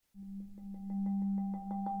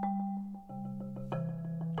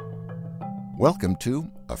Welcome to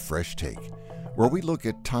A Fresh Take, where we look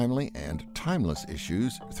at timely and timeless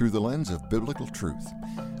issues through the lens of biblical truth.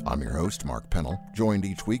 I'm your host, Mark Pennell, joined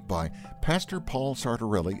each week by Pastor Paul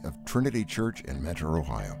Sartorelli of Trinity Church in Mentor,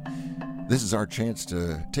 Ohio. This is our chance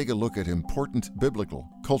to take a look at important biblical,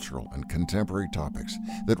 cultural, and contemporary topics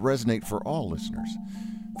that resonate for all listeners.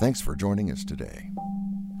 Thanks for joining us today.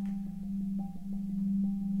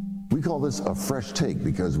 We call this a fresh take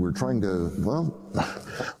because we're trying to,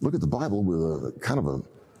 look at the Bible with a kind of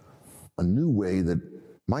a new way that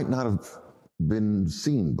might not have been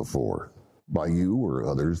seen before by you or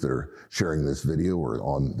others that are sharing this video or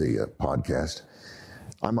on the podcast.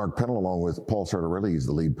 I'm Mark Pennell along with Paul Sartorelli. He's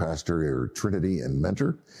the lead pastor at Trinity and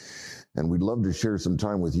Mentor, and we'd love to share some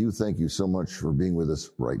time with you. Thank you so much for being with us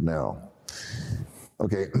right now.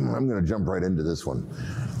 Okay, I'm going to jump right into this one.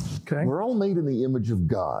 Okay. We're all made in the image of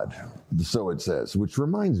God, so it says, which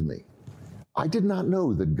reminds me, I did not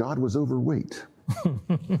know that God was overweight.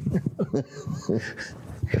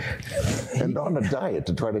 And on a diet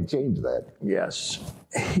to try to change that. Yes.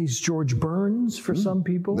 He's George Burns for some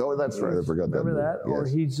people. No, that's right. I forgot that. Remember that? Yes. Or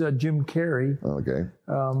he's Jim Carrey. Okay.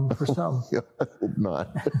 For some. I hope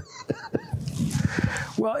not.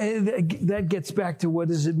 Well, that gets back to what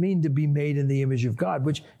does it mean to be made in the image of God,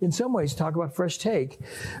 which in some ways, talk about fresh take,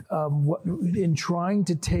 in trying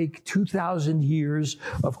to take 2,000 years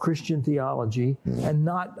of Christian theology and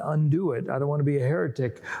not undo it. I don't want to be a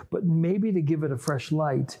heretic, but maybe to give it a fresh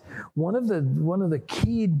light. One of the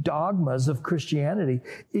key dogmas of Christianity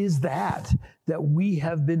is that we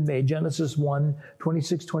have been made, Genesis 1,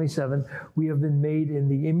 26, 27, we have been made in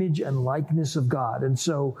the image and likeness of God. And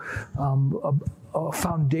so a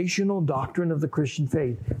foundational doctrine of the Christian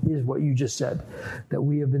faith is what you just said, that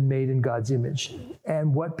we have been made in God's image.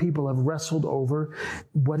 And what people have wrestled over,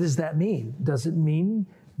 what does that mean? Does it mean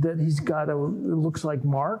that he's got looks like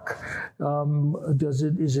Mark?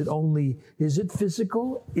 Is it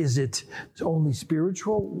physical? Is it only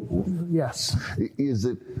spiritual? Yes. Is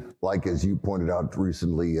it like, as you pointed out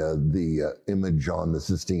recently, the image on the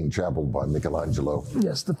Sistine Chapel by Michelangelo?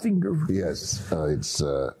 Yes, the finger. Yes, it's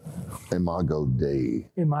Imago Dei.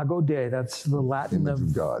 Imago Dei, that's the Latin image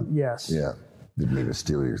of God. Yes. Yeah. Didn't mean to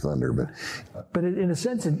steal your thunder, but in a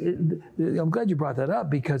sense, I'm glad you brought that up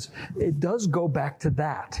because it does go back to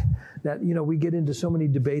that we get into so many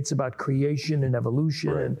debates about creation and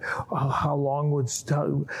evolution, right, and how long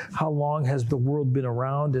has the world been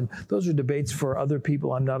around, and those are debates for other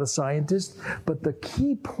people. I'm not a scientist, but the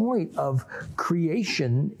key point of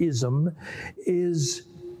creationism is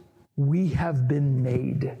we have been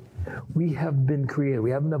made. We have been created.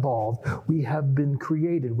 We haven't evolved. We have been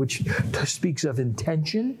created, which speaks of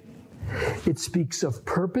intention. It speaks of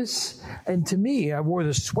purpose. And to me, I wore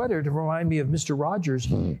this sweater to remind me of Mr. Rogers.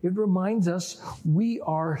 It reminds us we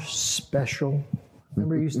are special.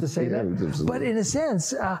 Remember he used to say that? But in a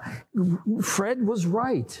sense, Fred was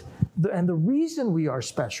right. And the reason we are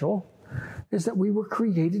special is that we were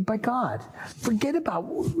created by God. Forget about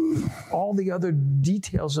all the other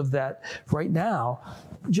details of that right now.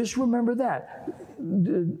 Just remember that.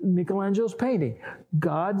 Michelangelo's painting,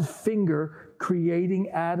 God's finger creating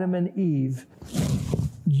Adam and Eve.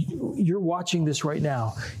 You're watching this right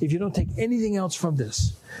now. If you don't take anything else from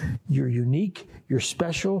this, you're unique, you're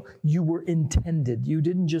special, you were intended. You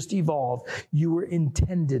didn't just evolve. You were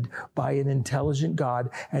intended by an intelligent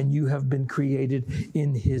God, and you have been created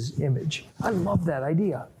in his image. I love that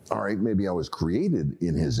idea. All right, maybe I was created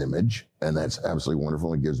in his image, and that's absolutely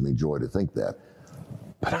wonderful. It gives me joy to think that.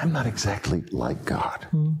 But I'm not exactly like God.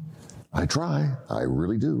 I try, I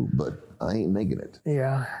really do, but I ain't making it.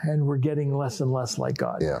 Yeah, and we're getting less and less like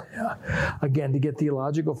God. Yeah. Again, to get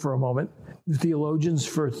theological for a moment, theologians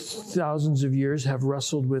for thousands of years have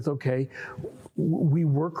wrestled with, okay, we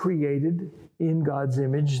were created in God's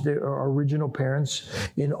image, our original parents,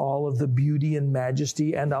 in all of the beauty and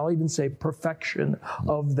majesty, and I'll even say perfection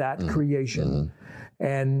of that creation.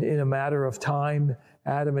 And in a matter of time,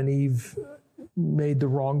 Adam and Eve made the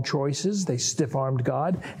wrong choices. They stiff-armed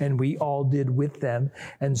God, and we all did with them.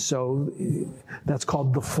 And so that's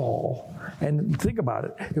called the fall. And think about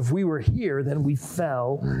it. If we were here, then we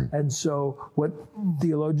fell. And so what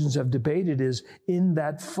theologians have debated is, in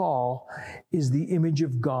that fall, is the image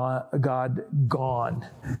of God gone?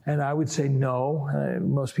 And I would say no.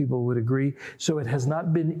 Most people would agree. So it has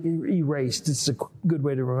not been erased. It's a good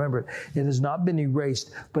way to remember it. It has not been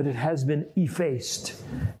erased, but it has been effaced.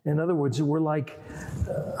 In other words, we're like like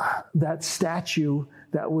that statue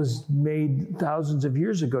that was made thousands of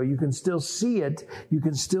years ago. You can still see it. You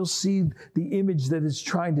can still see the image that it's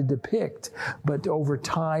trying to depict. But over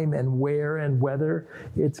time and wear and weather,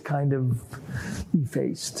 it's kind of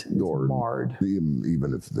effaced, or marred.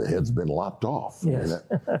 Even if the head's been lopped off. Yes.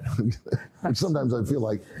 Sometimes I feel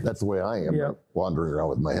like that's the way I am, Yep. wandering around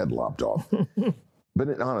with my head lopped off. But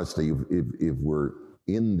in honesty, if we're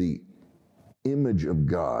in the image of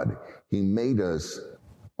God, He made us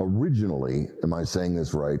originally, am I saying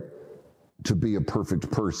this right, to be a perfect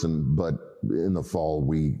person, but in the fall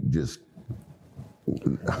we just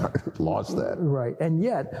lost that. Right. And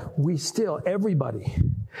yet, everybody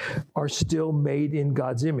are still made in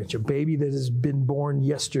God's image, a baby that has been born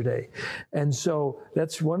yesterday. And so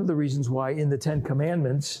that's one of the reasons why in the 10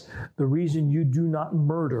 Commandments, the reason you do not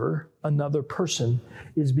murder another person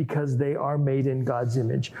is because they are made in God's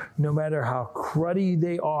image. No matter how cruddy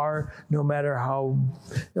they are, no matter how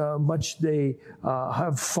much they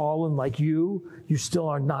have fallen like you still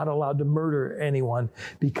are not allowed to murder anyone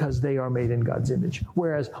because they are made in God's image.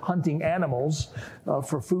 Whereas hunting animals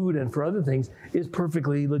for food and for other things is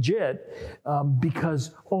perfectly legit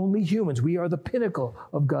because only humans, we are the pinnacle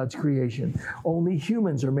of God's creation. Only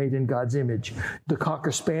humans are made in God's image. The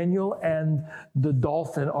Cocker Spaniel and the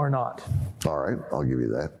dolphin are not. All right, I'll give you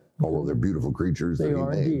that. Although they're beautiful creatures. They that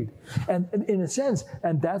are indeed. And in a sense,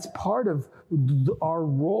 and that's part of our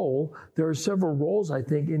role. There are several roles, I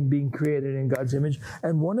think, in being created in God's image.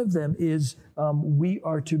 And one of them is we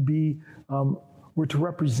are to be, we're to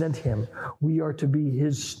represent Him. We are to be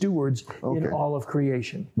His stewards in all of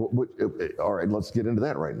creation. All right, let's get into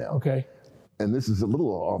that right now. Okay. And this is a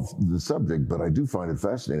little off the subject, but I do find it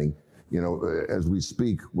fascinating. You know, as we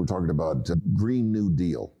speak, we're talking about Green New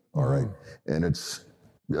Deal. All right. And it's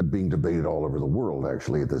being debated all over the world,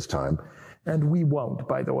 actually, at this time. And we won't,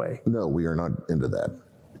 by the way. No, we are not into that.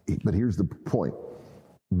 But here's the point.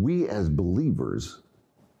 We as believers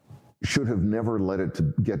should have never let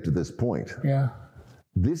it get to this point. Yeah.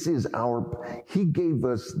 This is He gave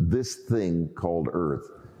us this thing called Earth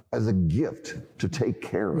as a gift to take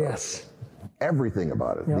care of. Yes. Everything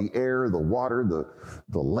about it. Yep. The air, the water,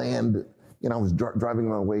 the land. You know, I was driving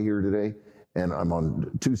my way here today, and I'm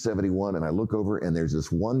on 271, and I look over, and there's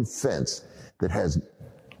this one fence that has,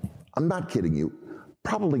 I'm not kidding you,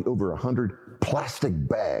 probably over 100 plastic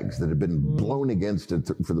bags that have been blown against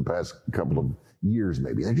it for the past couple of years,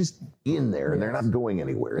 maybe. They're just in there, and they're not going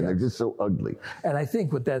anywhere, and they're just so ugly. And I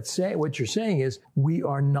think what you're saying is we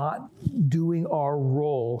are not doing our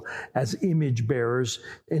role as image bearers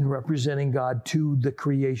in representing God to the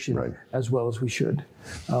creation as well as we should.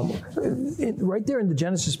 Right there in the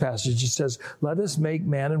Genesis passage, it says, let us make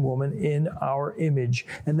man and woman in our image.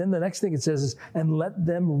 And then the next thing it says is, and let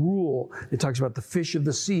them rule. It talks about the fish of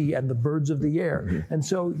the sea and the birds of the air. And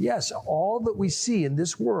so, yes, all that we see in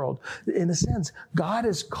this world, in a sense, God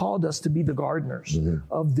has called us to be the gardeners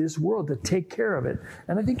of this world, to take care of it.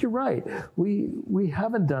 And I think you're right. We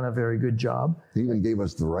haven't done a very good job. He even gave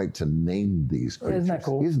us the right to name these creatures. Isn't that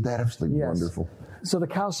cool? Isn't that absolutely wonderful? So the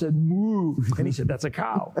cow said, moo. And he said, that's a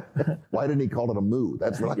cow. Why didn't he call it a moo?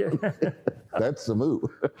 That's what that's a moo.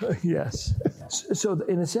 Yes. So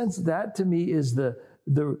in a sense, that to me is the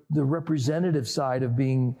representative side of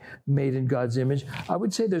being made in God's image. I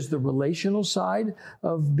would say there's the relational side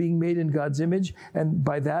of being made in God's image. And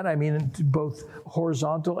by that, I mean both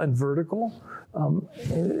horizontal and vertical.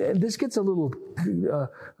 And this gets a little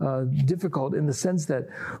difficult in the sense that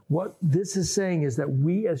what this is saying is that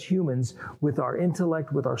we as humans, with our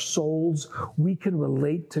intellect, with our souls, we can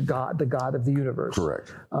relate to God, the God of the universe.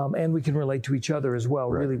 Correct. And we can relate to each other as well,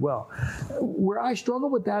 really well. Where I struggle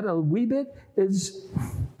with that a wee bit is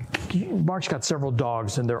Mark's got several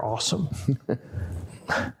dogs and they're awesome.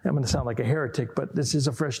 I'm going to sound like a heretic, but this is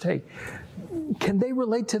a fresh take. Can they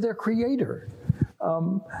relate to their creator?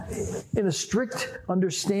 In a strict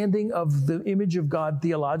understanding of the image of God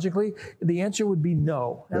theologically, the answer would be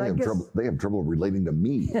no. And they have trouble relating to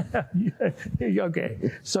me.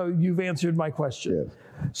 Okay, so you've answered my question. Yes.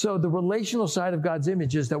 So the relational side of God's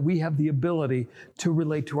image is that we have the ability to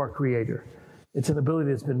relate to our Creator. It's an ability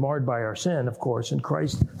that's been marred by our sin, of course, and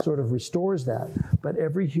Christ sort of restores that. But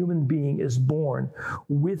every human being is born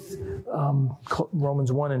with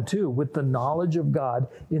Romans 1 and 2, with the knowledge of God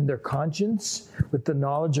in their conscience, with the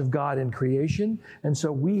knowledge of God in creation. And so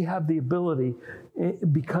we have the ability,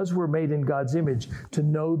 because we're made in God's image, to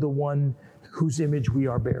know the one whose image we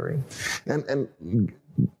are bearing. And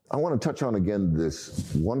I want to touch on again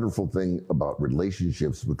this wonderful thing about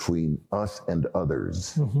relationships between us and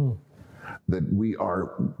others. that we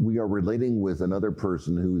are relating with another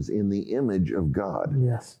person who's in the image of God.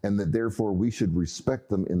 Yes. And that therefore we should respect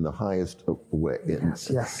them in the highest way.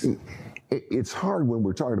 Yes. It's hard when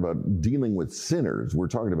we're talking about dealing with sinners. We're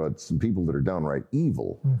talking about some people that are downright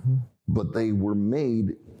evil, but they were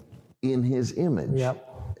made in his image. Yep.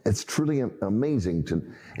 It's truly amazing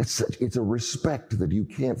it's a respect that you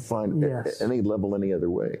can't find at any level any other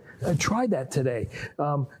way. I tried that today.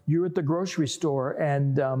 You're at the grocery store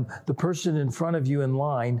and the person in front of you in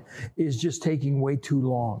line is just taking way too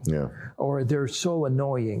long. Yeah. Or they're so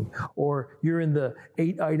annoying. Or you're in the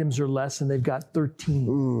 8 items or less and they've got 13.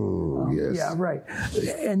 Ooh, yes. Yeah, right.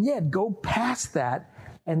 And yet go past that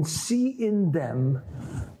and see in them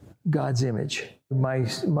God's image. My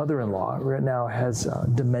mother-in-law right now has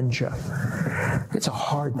dementia. It's a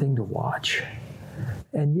hard thing to watch.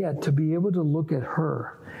 And yet to be able to look at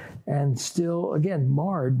her and still, again,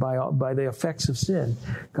 marred by the effects of sin,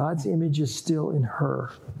 God's image is still in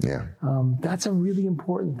her. Yeah. That's a really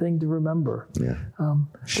important thing to remember. Yeah.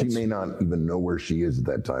 She may not even know where she is at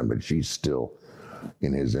that time, but she's still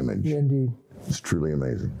in his image. Yeah, indeed. It's truly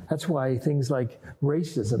amazing. That's why things like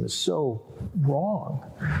racism is so wrong.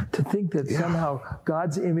 To think that somehow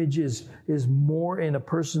God's image is more in a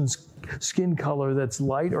person's skin color that's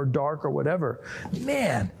light or dark or whatever.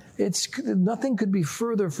 Man, nothing could be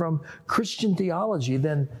further from Christian theology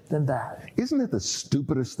than that. Isn't that the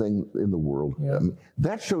stupidest thing in the world? Yeah. I mean,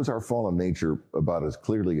 that shows our fallen nature about as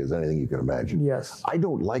clearly as anything you can imagine. Yes. I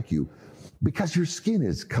don't like you because your skin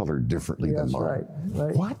is colored differently than mine.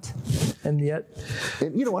 Right. What? And yet,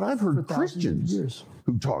 and you know what? I've heard Christians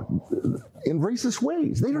who talk in racist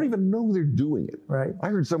ways. They don't even know they're doing it. Right. I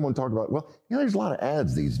heard someone talk about, well, there's a lot of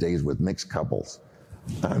ads these days with mixed couples.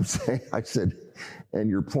 I said, and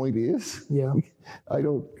your point is? Yeah. I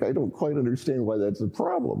don't quite understand why that's a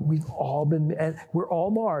problem. We've all been, and we're all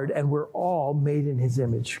marred, and we're all made in his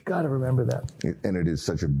image. Got to remember that. And it is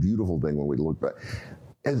such a beautiful thing when we look back.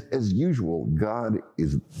 As usual, God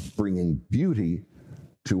is bringing beauty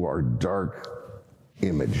to our dark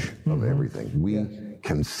image of everything. We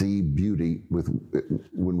can see beauty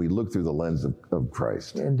when we look through the lens of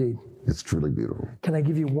Christ. Indeed. It's truly beautiful. Can I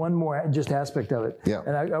give you one more just aspect of it? Yeah.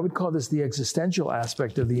 And I would call this the existential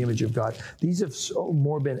aspect of the image of God. These have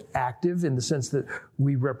more been active in the sense that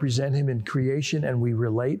we represent him in creation and we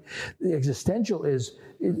relate. The existential is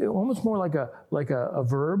almost more like a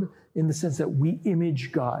verb in the sense that we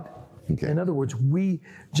image God. Okay. In other words, we,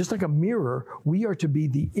 just like a mirror, we are to be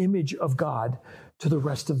the image of God to the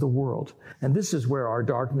rest of the world. And this is where our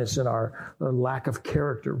darkness and our lack of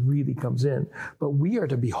character really comes in. But we are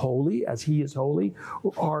to be holy as he is holy.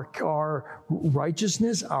 Our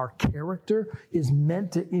righteousness, our character is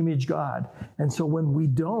meant to image God. And so when we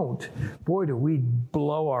don't, boy, do we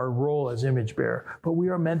blow our role as image bearer. But we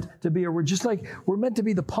are meant to be, we're just like, we're meant to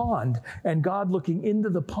be the pond and God looking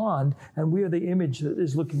into the pond and we are the image that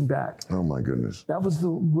is looking back. Oh my goodness. That was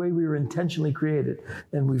the way we were intentionally created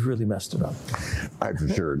and we've really messed it up. For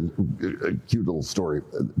sure. A cute little story,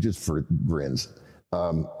 just for grins.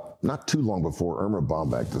 Not too long before Irma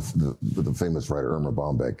Bombeck, the famous writer Irma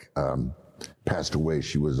Bombeck, passed away,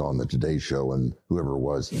 she was on the Today Show, and whoever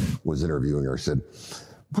it was interviewing her, said,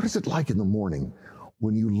 "What is it like in the morning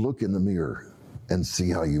when you look in the mirror and see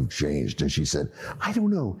how you've changed?" And she said, "I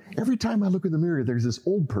don't know. Every time I look in the mirror, there's this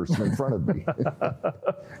old person in front of me."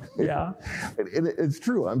 Yeah. And it's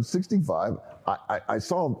true. I'm 65. I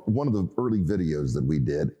saw one of the early videos that we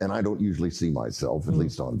did, and I don't usually see myself, at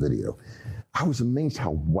least on video. I was amazed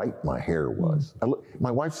how white my hair was.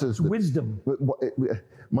 My wife says, wisdom.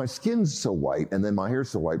 My skin's so white, and then my hair's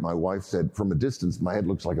so white. My wife said, from a distance, my head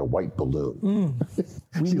looks like a white balloon.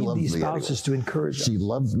 We need these spouses to encourage us. She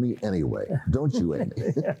loves me anyway. Don't you,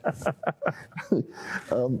 Andy?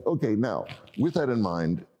 Okay, now, with that in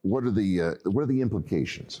mind, what are the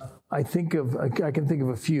implications? I can think of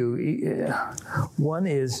a few. One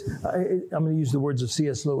is, I'm going to use the words of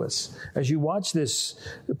C.S. Lewis. As you watch this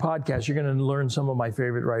podcast, you're going to learn some of my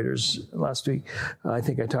favorite writers. Last week, I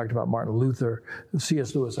think I talked about Martin Luther.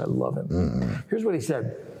 C.S. Lewis, I love him. Mm-hmm. Here's what he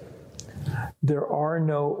said. There are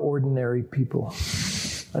no ordinary people.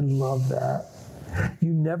 I love that.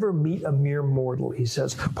 You never meet a mere mortal, he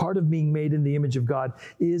says. Part of being made in the image of God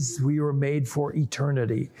is we were made for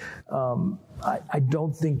eternity. I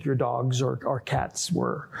don't think your dogs or cats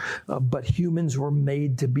were, but humans were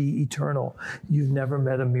made to be eternal. You've never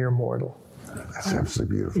met a mere mortal. That's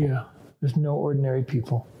absolutely beautiful. Yeah, there's no ordinary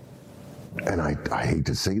people. And I hate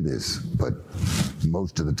to say this, but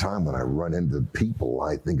most of the time when I run into people,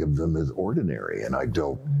 I think of them as ordinary, and I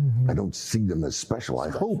don't see them as special. I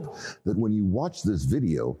hope that when you watch this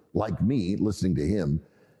video, like me, listening to him,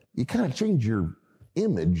 you kind of change your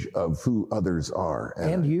image of who others are.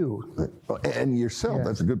 And you. And yourself. Yeah.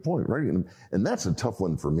 That's a good point, right? And that's a tough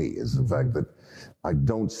one for me, is the fact that I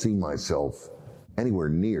don't see myself anywhere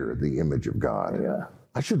near the image of God. Yeah.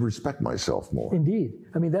 I should respect myself more. Indeed.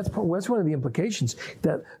 I mean, that's one of the implications.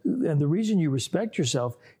 And the reason you respect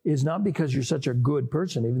yourself is not because you're such a good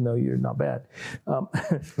person, even though you're not bad.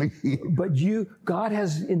 But God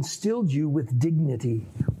has instilled you with dignity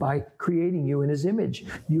by creating you in His image.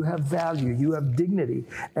 You have value. You have dignity.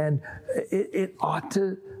 And it ought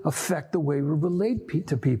to affect the way we relate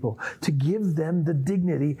to people, to give them the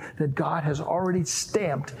dignity that God has already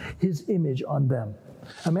stamped His image on them.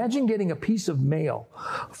 Imagine getting a piece of mail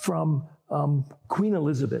from Queen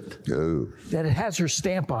Elizabeth that it has her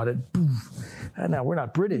stamp on it. And now, we're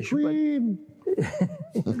not British, Queen.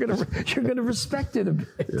 but you're gonna respect it a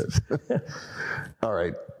bit. Yes. All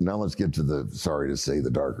right, now let's get to the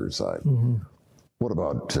darker side. Mm-hmm. What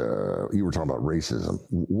about, you were talking about racism.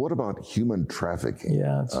 What about human trafficking?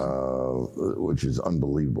 Yeah, which is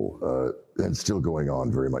unbelievable and still going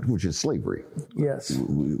on very much, which is slavery. Yes.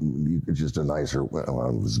 It's just a nicer, well,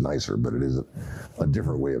 it was nicer, but it is a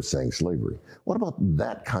different way of saying slavery. What about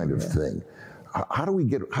that kind of thing?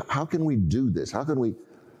 How can we do this? How can we?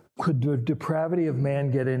 Could the depravity of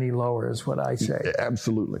man get any lower, is what I say.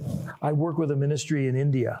 Absolutely. I work with a ministry in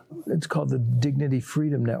India. It's called the Dignity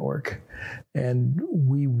Freedom Network. And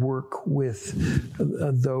we work with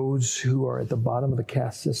those who are at the bottom of the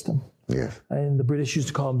caste system. Yes. And the British used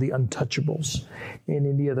to call them the untouchables. In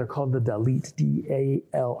India, they're called the Dalit,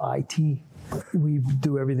 D-A-L-I-T. We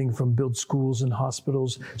do everything from build schools and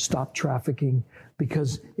hospitals, stop trafficking,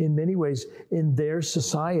 because in many ways, in their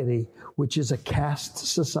society, which is a caste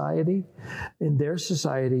society, in their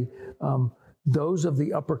society, those of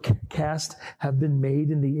the upper caste have been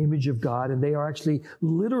made in the image of God, and they are actually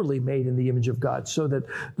literally made in the image of God, so that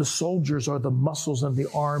the soldiers are the muscles and the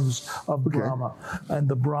arms of Brahma, and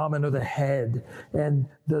the Brahmin are the head, and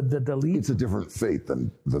the Dalit. It's a different faith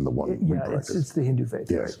than the one we practice. It's the Hindu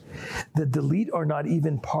faith. Yes. The Dalit are not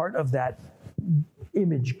even part of that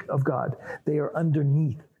image of God. They are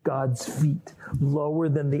underneath God's feet, lower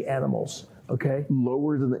than the animals. Okay?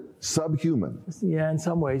 Lower than the subhuman. Yeah, in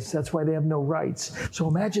some ways. That's why they have no rights. So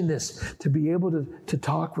imagine this, to be able to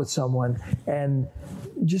talk with someone and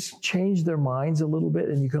just change their minds a little bit,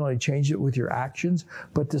 and you can only change it with your actions,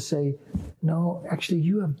 but to say, no, actually,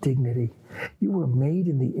 you have dignity. You were made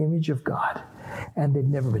in the image of God. And they've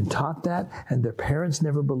never been taught that, and their parents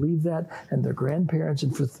never believed that, and their grandparents,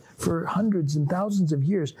 and for hundreds and thousands of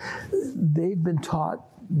years, they've been taught,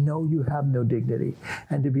 no, you have no dignity.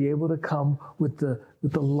 And to be able to come with the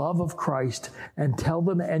love of Christ and tell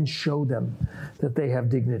them and show them that they have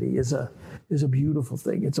dignity is a beautiful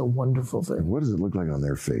thing. It's a wonderful thing. What does it look like on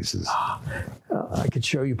their faces? I could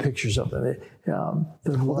show you pictures of them.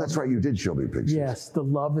 Well, that's right. You did show me pictures. Yes, the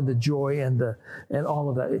love and the joy and all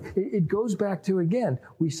of that. It goes back to, again,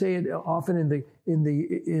 we say it often in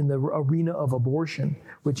the arena of abortion,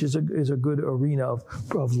 which is a good arena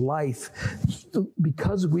of life.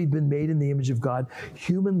 Because we've been made in the image of God,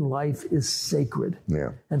 human life is sacred.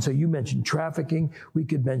 Yeah. And so you mentioned trafficking. We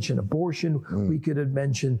could mention abortion. We could have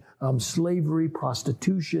mentioned slavery,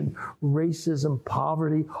 prostitution, racism,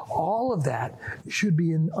 poverty. All of that should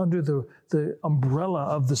be under the umbrella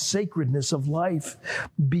of the sacredness of life,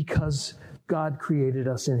 because God created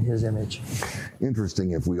us in His image.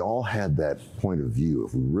 Interesting. If we all had that point of view,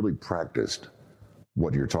 if we really practiced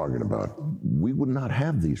what you're talking about, we would not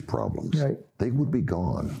have these problems. Right. They would be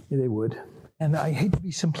gone. They would. And I hate to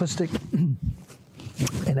be simplistic,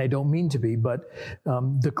 and I don't mean to be, but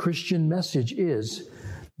the Christian message is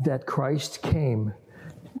that Christ came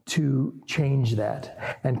to change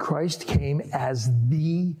that. And Christ came as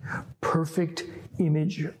the perfect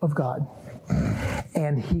image of God.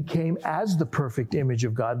 And He came as the perfect image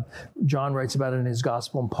of God. John writes about it in his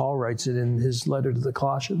gospel, and Paul writes it in his letter to the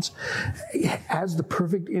Colossians. As the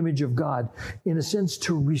perfect image of God, in a sense,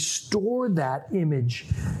 to restore that image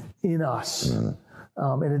in us.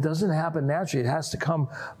 And it doesn't happen naturally. It has to come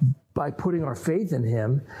by putting our faith in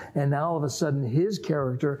Him, and now all of a sudden His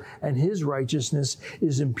character and His righteousness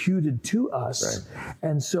is imputed to us. Right.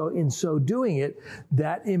 And so in so doing it,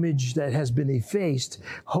 that image that has been effaced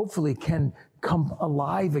hopefully can come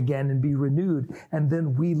alive again and be renewed. And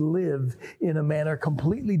then we live in a manner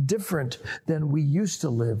completely different than we used to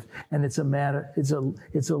live. And it's a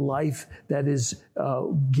life that is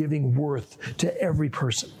giving worth to every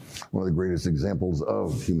person. One of the greatest examples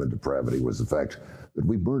of human depravity was the fact that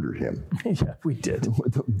we murdered him. Yeah, we did.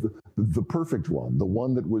 The perfect one, the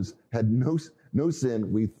one that had no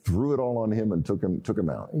sin. We threw it all on him and took him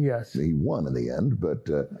out. Yes. He won in the end, but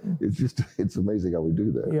it's amazing how we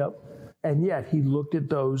do that. Yep. And yet he looked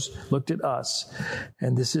at us,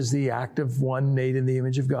 and this is the act of one made in the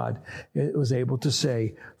image of God. It was able to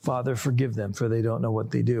say, Father, forgive them, for they don't know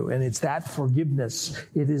what they do. And it's that forgiveness,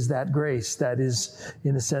 it is that grace that is,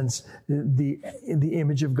 in a sense, the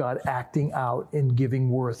image of God acting out and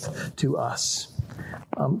giving worth to us.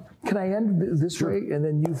 Can I end this Sure. way, and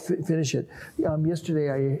then you finish it?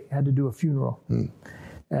 Yesterday I had to do a funeral.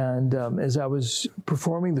 And as I was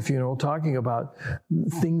performing the funeral, talking about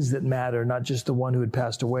things that matter, not just the one who had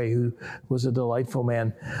passed away, who was a delightful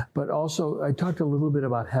man, but also I talked a little bit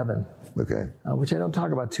about heaven. Okay. Which I don't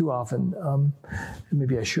talk about too often.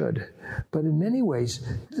 Maybe I should. But in many ways,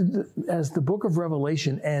 as the book of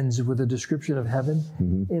Revelation ends with a description of heaven,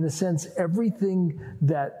 in a sense, everything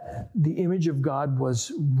that the image of God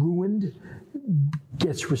was ruined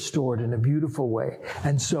gets restored in a beautiful way.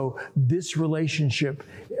 And so this relationship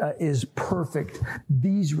is perfect.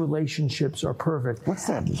 These relationships are perfect. What's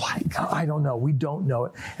that like? I don't know. We don't know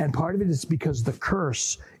it. And part of it is because the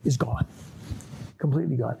curse is gone.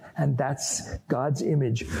 Completely gone. And that's God's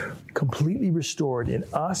image completely restored in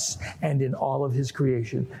us and in all of his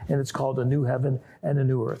creation. And it's called a new heaven and a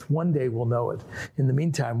new earth. One day we'll know it. In the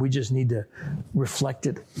meantime, we just need to reflect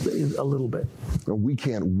it a little bit. We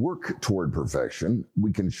can't work toward perfection.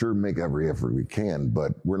 We can sure make every effort we can,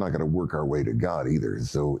 but we're not going to work our way to God either.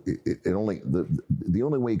 So the only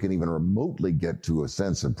way you can even remotely get to a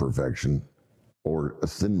sense of perfection, or a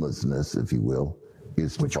sinlessness, if you will,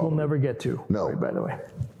 is to which we'll never get to. No. Right, by the way.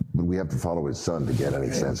 But we have to follow his son to get any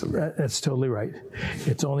sense of it. That's totally right.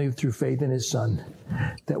 It's only through faith in his son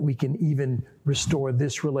that we can even restore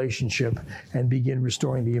this relationship and begin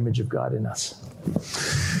restoring the image of God in us.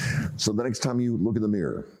 So the next time you look in the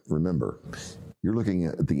mirror, remember, you're looking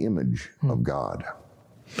at the image of God.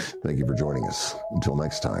 Thank you for joining us. Until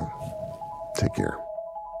next time, take care.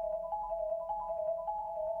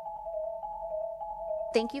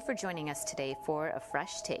 Thank you for joining us today for A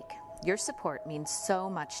Fresh Take. Your support means so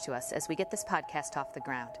much to us as we get this podcast off the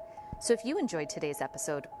ground. So if you enjoyed today's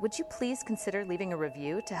episode, would you please consider leaving a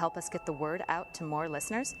review to help us get the word out to more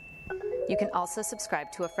listeners? You can also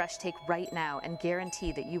subscribe to A Fresh Take right now and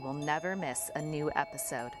guarantee that you will never miss a new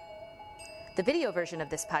episode. The video version of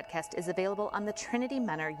this podcast is available on the Trinity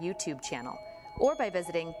Menor YouTube channel, or by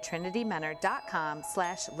visiting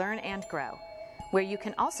trinitymenor.com/learnandgrow. where you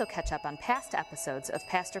can also catch up on past episodes of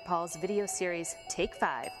Pastor Paul's video series, Take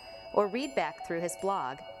 5, or read back through his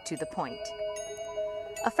blog, To the Point.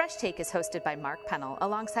 A Fresh Take is hosted by Mark Pennell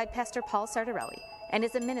alongside Pastor Paul Sardarelli and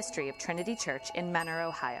is a ministry of Trinity Church in Menor,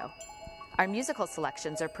 Ohio. Our musical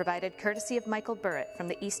selections are provided courtesy of Michael Burrett from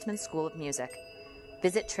the Eastman School of Music.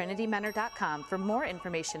 Visit trinitymenor.com for more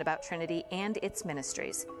information about Trinity and its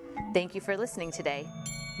ministries. Thank you for listening today.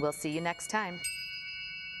 We'll see you next time.